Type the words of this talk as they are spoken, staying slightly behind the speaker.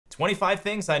25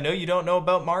 things I know you don't know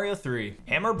about Mario 3.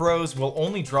 Hammer Bros will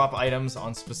only drop items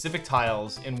on specific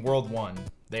tiles in World 1.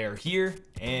 They are here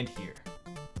and here.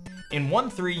 In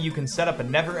 1-3, you can set up a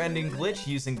never-ending glitch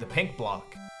using the pink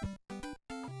block.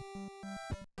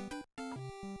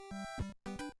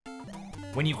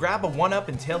 When you grab a 1-up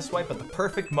and tail swipe at the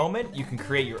perfect moment, you can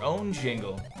create your own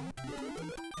jingle.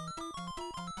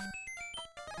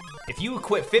 If you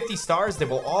equip 50 stars, they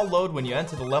will all load when you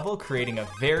enter the level, creating a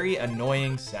very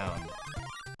annoying sound.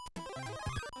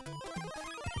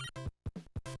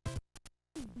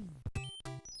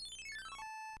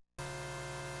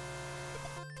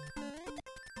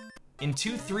 In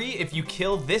 2-3, if you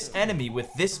kill this enemy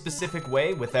with this specific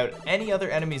way without any other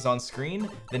enemies on screen,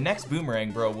 the next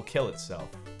Boomerang Bro will kill itself.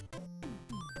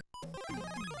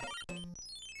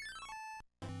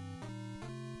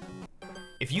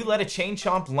 If you let a Chain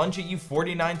Chomp lunge at you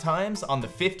 49 times, on the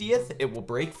 50th, it will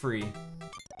break free.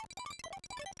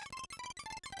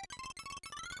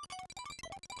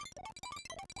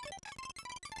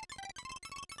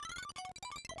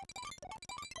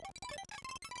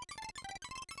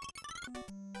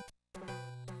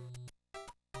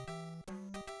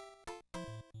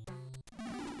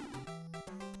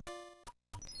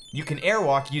 You can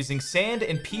airwalk using sand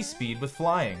and P-speed with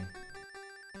flying.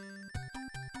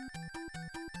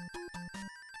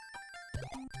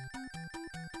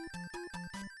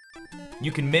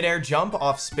 You can mid-air jump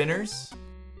off spinners.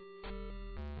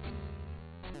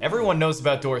 Everyone knows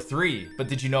about door 3, but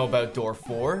did you know about door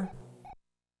 4?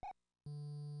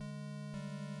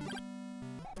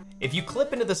 If you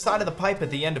clip into the side of the pipe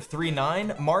at the end of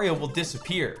 3-9, Mario will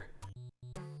disappear.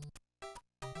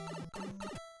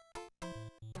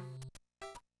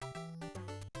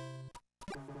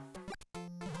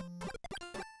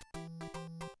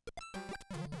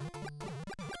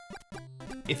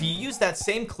 If you use that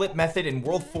same clip method in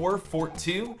World 4, Fort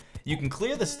 2, you can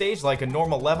clear the stage like a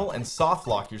normal level and soft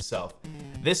lock yourself.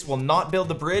 This will not build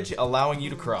the bridge, allowing you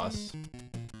to cross.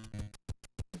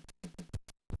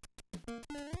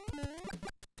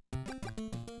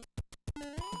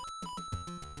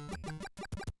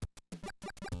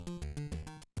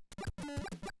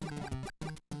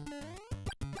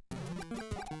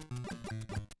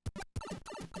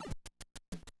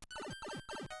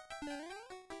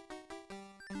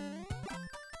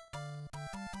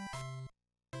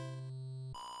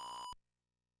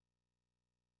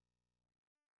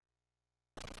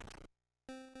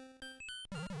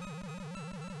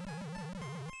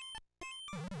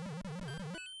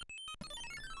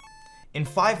 In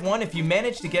 5-1, if you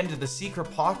manage to get into the secret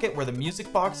pocket where the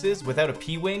music box is without a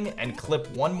P-wing and clip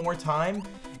one more time,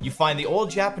 you find the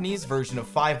old Japanese version of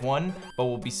 5-1, but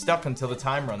will be stuck until the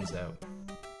time runs out.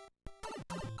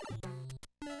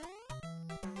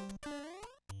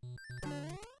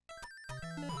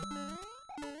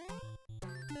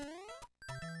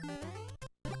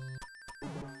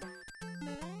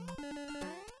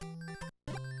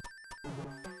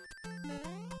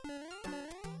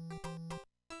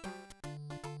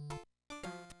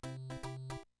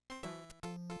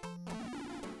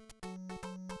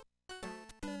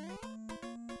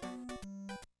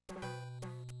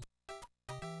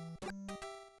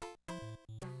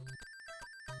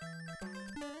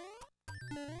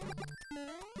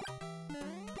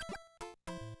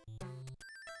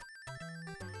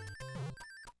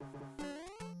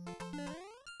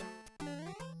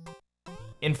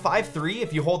 In 5-3,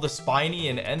 if you hold the Spiny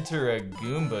and enter a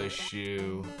Goomba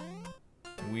shoe.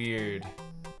 Weird.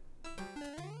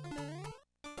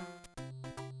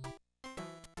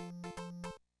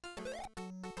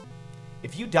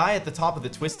 If you die at the top of the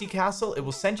Twisty Castle, it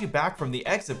will send you back from the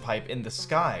exit pipe in the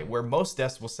sky, where most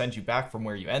deaths will send you back from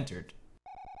where you entered.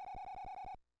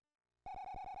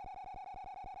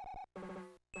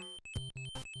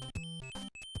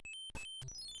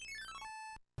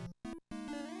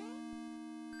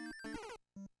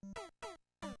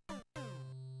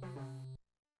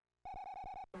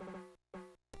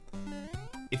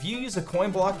 If you use a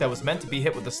coin block that was meant to be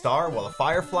hit with a star while a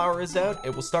fire flower is out,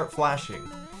 it will start flashing.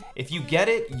 If you get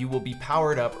it, you will be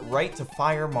powered up right to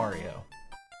Fire Mario.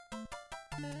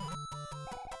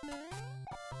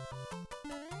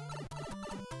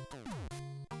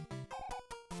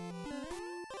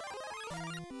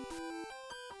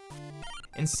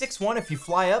 In 6-1, if you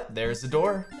fly up, there's the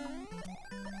door.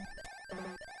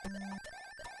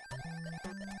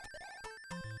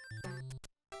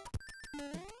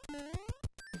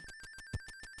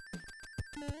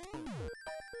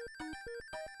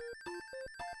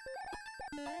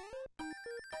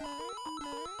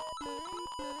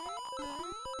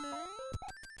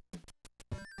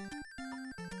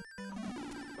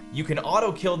 You can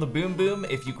auto kill the Boom Boom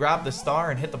if you grab the star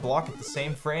and hit the block at the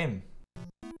same frame.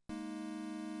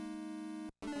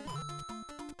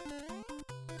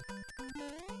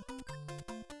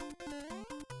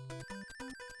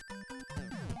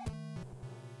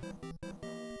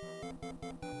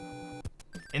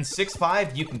 In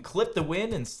 6-5, you can clip the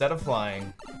win instead of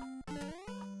flying.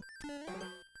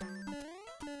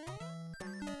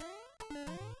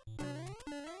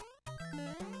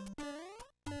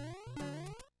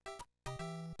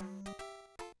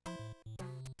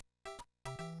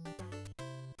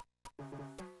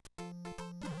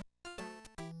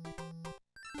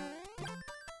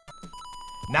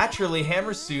 Naturally,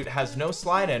 Hammer's suit has no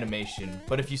slide animation,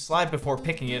 but if you slide before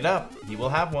picking it up, he will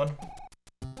have one.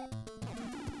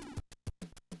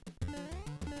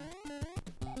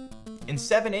 In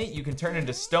 7-8, you can turn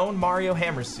into Stone Mario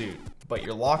Hammer suit, but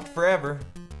you're locked forever.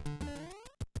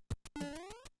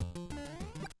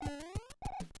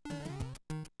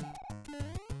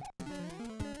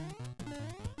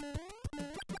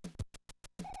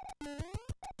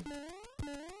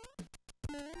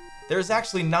 There's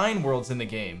actually 9 worlds in the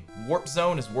game. Warp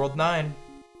Zone is World 9.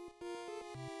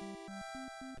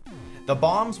 The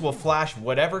bombs will flash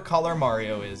whatever color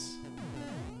Mario is.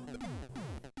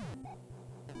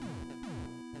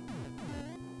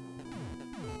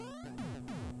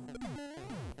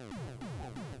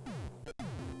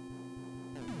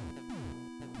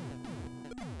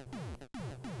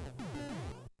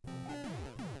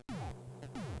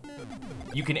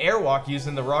 You can airwalk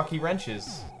using the Rocky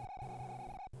Wrenches.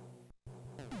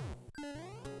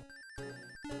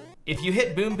 If you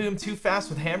hit Boom Boom too fast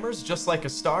with hammers, just like a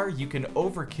star, you can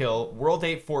overkill World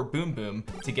 8-4 Boom Boom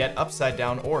to get Upside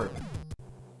Down Orb.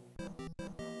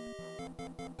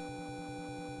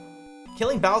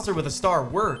 Killing Bowser with a star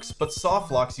works, but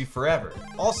soft locks you forever.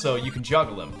 Also, you can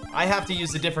juggle him. I have to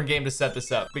use a different game to set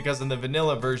this up, because in the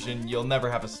vanilla version, you'll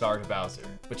never have a star to Bowser.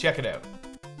 But check it out.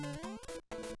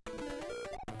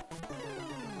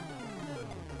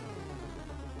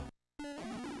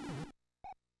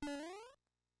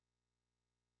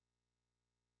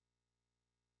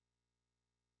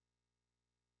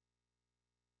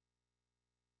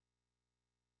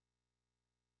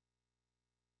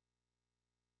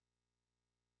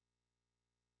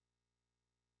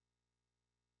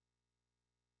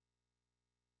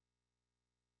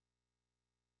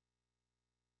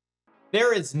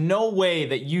 There is no way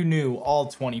that you knew all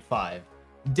 25.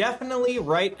 Definitely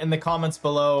write in the comments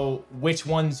below which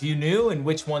ones you knew and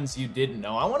which ones you didn't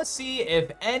know. I want to see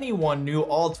if anyone knew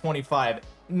all 25.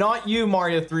 Not you,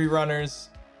 Mario 3 runners.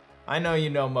 I know you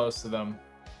know most of them.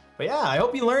 But yeah, I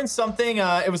hope you learned something.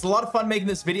 It was a lot of fun making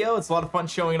this video. It's a lot of fun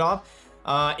showing it off.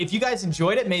 If you guys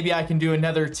enjoyed it, maybe I can do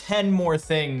another 10 more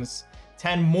things.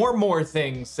 10 more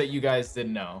things that you guys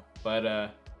didn't know.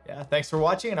 But yeah, thanks for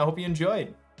watching, and I hope you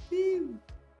enjoyed. Woo.